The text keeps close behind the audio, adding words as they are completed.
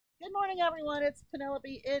Good morning, everyone. It's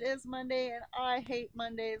Penelope. It is Monday, and I hate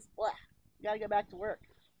Mondays. Blah. Gotta go back to work.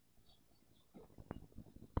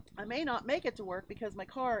 I may not make it to work because my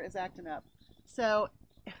car is acting up. So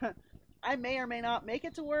I may or may not make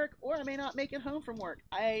it to work, or I may not make it home from work.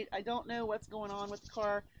 I don't know what's going on with the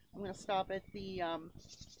car. I'm going to stop at the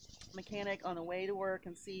mechanic on the way to work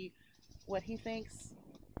and see what he thinks.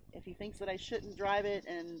 If he thinks that I shouldn't drive it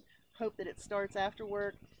and hope that it starts after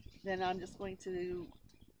work, then I'm just going to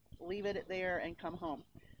leave it there and come home.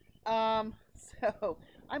 Um, so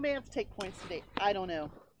I may have to take points today. I don't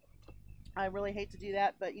know. I really hate to do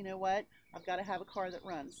that, but you know what? I've got to have a car that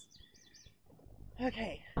runs.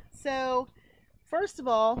 Okay, so first of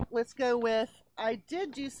all, let's go with I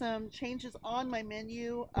did do some changes on my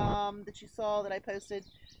menu that you saw that I posted.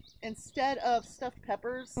 Instead of stuffed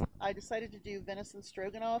peppers, I decided to do venison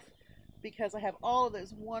stroganoff because I have all of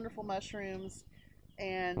those wonderful mushrooms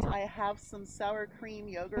and I have some sour cream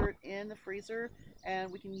yogurt in the freezer,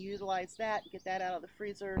 and we can utilize that, get that out of the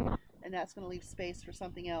freezer, and that's going to leave space for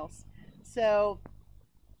something else. So,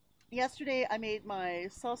 yesterday I made my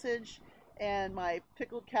sausage and my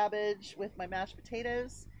pickled cabbage with my mashed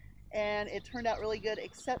potatoes, and it turned out really good,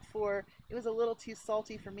 except for it was a little too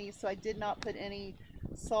salty for me, so I did not put any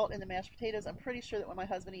salt in the mashed potatoes. I'm pretty sure that when my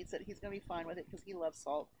husband eats it, he's going to be fine with it because he loves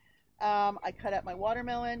salt. I cut up my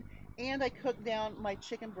watermelon and I cooked down my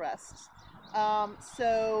chicken breasts.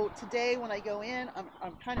 So today when I go in,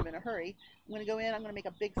 I'm kind of in a hurry. I'm going to go in, I'm going to make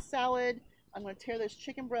a big salad. I'm going to tear those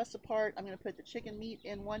chicken breasts apart. I'm going to put the chicken meat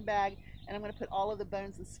in one bag, and I'm going to put all of the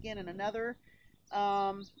bones and skin in another.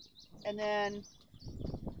 Um, and then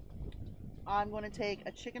I'm going to take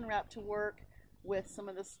a chicken wrap to work with some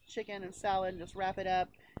of this chicken and salad and just wrap it up,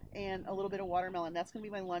 and a little bit of watermelon. That's going to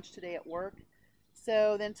be my lunch today at work.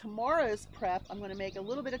 So then tomorrow's prep, I'm going to make a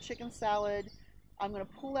little bit of chicken salad. I'm going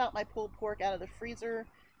to pull out my pulled pork out of the freezer,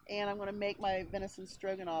 and I'm going to make my venison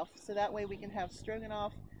stroganoff. So that way we can have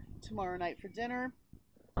stroganoff tomorrow night for dinner.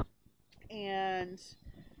 And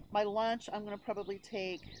my lunch, I'm going to probably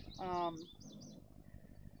take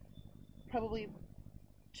probably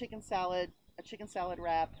chicken salad, a chicken salad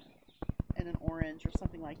wrap, and an orange or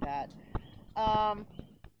something like that. Um,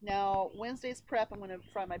 Now, Wednesday's prep, I'm going to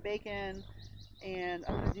fry my bacon, and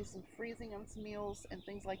I'm going to do some freezing on some meals and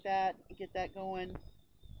things like that, get that going.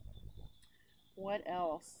 What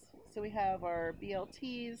else? So we have our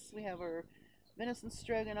BLTs, we have our venison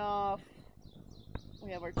stroganoff, we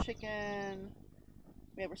have our chicken,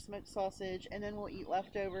 we have our smoked sausage, and then we'll eat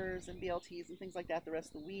leftovers and BLTs and things like that the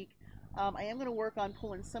rest of the week. I am going to work on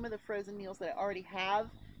pulling some of the frozen meals that I already have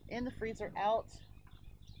in the freezer out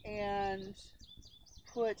and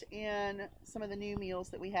put in some of the new meals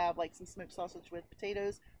that we have, like some smoked sausage with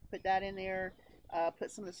potatoes, put that in there,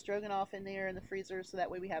 put some of the stroganoff in there in the freezer, so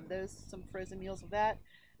that way we have those, some frozen meals of that.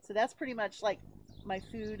 So that's pretty much like my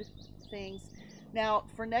food things. Now,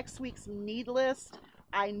 for next week's need list,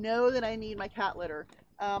 I know that I need my cat litter.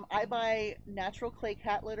 I buy natural clay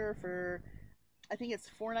cat litter for, I think it's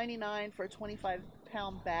 $4.99 for a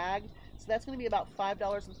 25-pound bag. So that's going to be about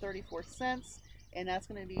 $5.34, and that's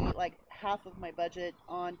going to be like half of my budget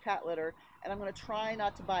on cat litter. And I'm going to try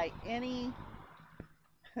not to buy anything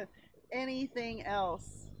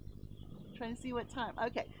else. I'm trying to see what time.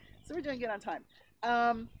 Okay, so we're doing good on time.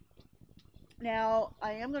 Um, Now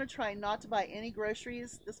I am going to try not to buy any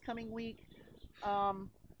groceries this coming week.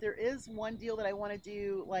 There is one deal that I want to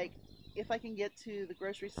do, like if I can get to the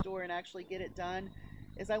grocery store and actually get it done,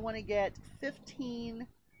 is I want to get 15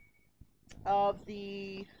 of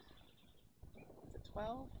the, is it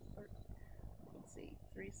 12? Or, let's see,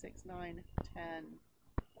 3, 6, 9, 10,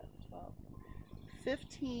 12.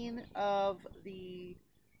 15 of the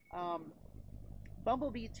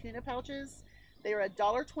Bumblebee tuna pouches. They are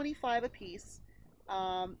 $1.25 a piece.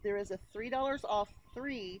 There is a $3 off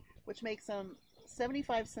 3, which makes them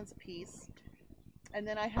 75 cents a piece. And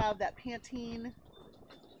then I have that Pantene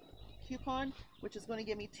coupon, which is going to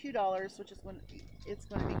give me $2, which is it's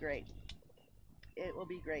going to be great. It will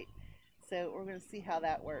be great. So we're going to see how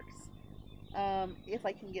that works, if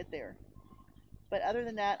I can get there. But other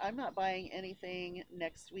than that, I'm not buying anything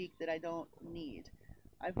next week that I don't need.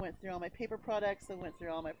 I've went through all my paper products. I went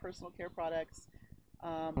through all my personal care products.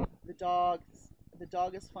 The dog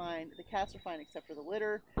is fine. The cats are fine except for the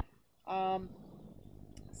litter.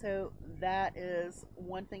 So that is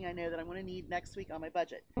one thing I know that I'm going to need next week on my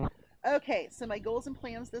budget. Okay, so my goals and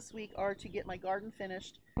plans this week are to get my garden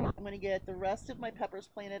finished. I'm going to get the rest of my peppers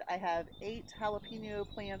planted. I have 8 jalapeno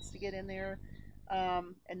plants to get in there.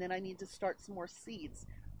 And then I need to start some more seeds,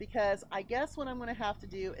 because I guess what I'm going to have to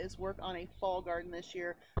do is work on a fall garden this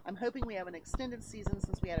year. I'm hoping we have an extended season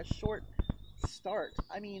since we had a short start.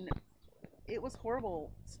 I mean, it was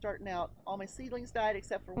horrible starting out. All my seedlings died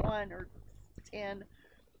except for 1 or 10.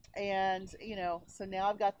 And, you know, so now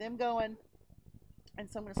I've got them going. And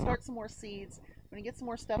so I'm going to start some more seeds. I'm going to get some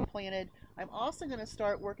more stuff planted. I'm also going to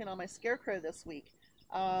start working on my scarecrow this week.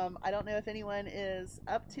 I don't know if anyone is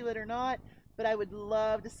up to it or not, but I would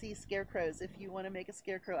love to see scarecrows. If you want to make a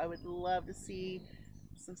scarecrow, I would love to see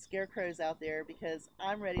some scarecrows out there because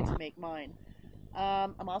I'm ready to make mine.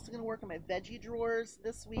 I'm also going to work on my veggie drawers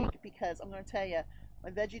this week because I'm going to tell you, my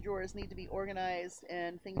veggie drawers need to be organized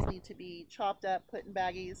and things need to be chopped up, put in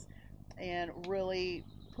baggies, and really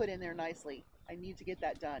put in there nicely. I need to get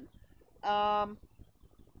that done. On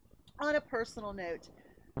a personal note,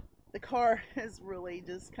 the car has really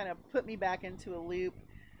just kind of put me back into a loop.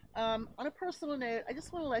 On a personal note, I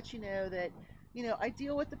just want to let you know that, you know, I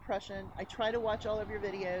deal with depression. I try to watch all of your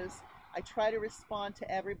videos. I try to respond to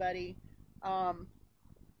everybody.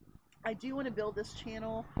 I do want to build this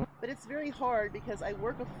channel, but it's very hard because I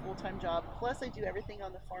work a full-time job, plus I do everything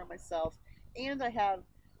on the farm myself, and I have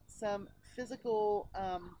some physical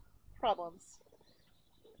problems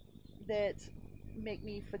that make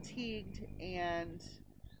me fatigued, and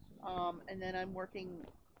then I'm working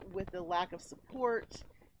with the lack of support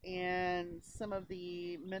and some of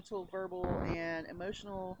the mental, verbal, and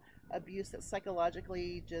emotional abuse that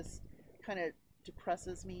psychologically just kind of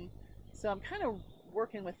depresses me. So I'm kind of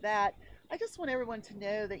working with that. I just want everyone to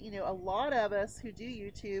know that, you know, a lot of us who do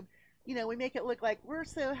YouTube, you know, we make it look like we're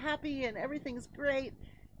so happy and everything's great.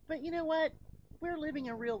 But you know what? We're living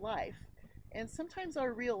a real life. And sometimes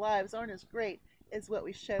our real lives aren't as great as what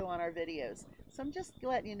we show on our videos. So I'm just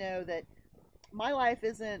letting you know that my life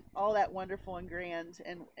isn't all that wonderful and grand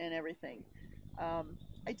and everything.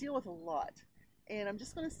 I deal with a lot. And I'm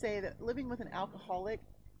just going to say that living with an alcoholic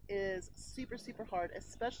is super, super hard,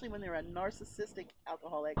 especially when they're a narcissistic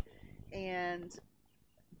alcoholic and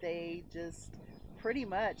they just pretty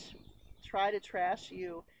much try to trash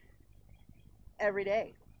you every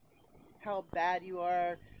day. How bad you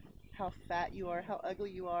are, how fat you are, how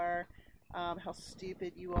ugly you are, how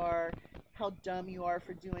stupid you are, how dumb you are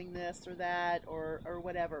for doing this or that or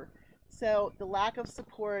whatever. So the lack of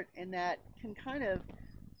support in that can kind of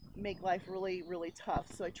make life really, really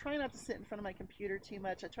tough. So I try not to sit in front of my computer too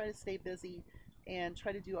much. I try to stay busy and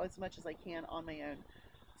try to do as much as I can on my own.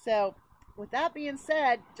 So with that being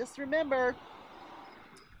said, just remember,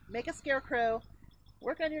 make a scarecrow,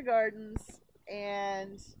 work on your gardens,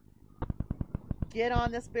 and get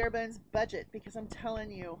on this bare bones budget because I'm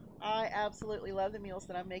telling you, I absolutely love the meals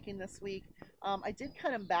that I'm making this week. I did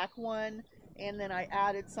cut them back one, and then I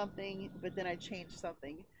added something, but then I changed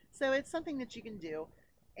something. So it's something that you can do.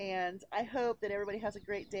 And I hope that everybody has a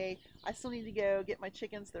great day. I still need to go get my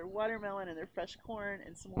chickens their watermelon and their fresh corn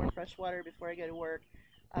and some more fresh water before I go to work.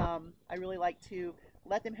 I really like to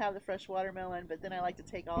let them have the fresh watermelon, but then I like to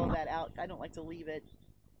take all of that out. I don't like to leave it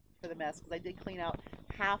for the mess because I did clean out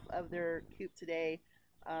half of their coop today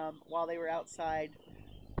while they were outside.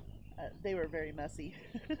 They were very messy.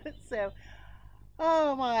 So,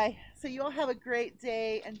 oh my. So you all have a great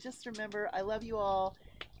day, and just remember, I love you all,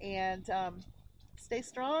 and stay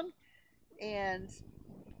strong and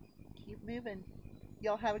keep moving.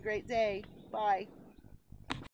 Y'all have a great day. Bye.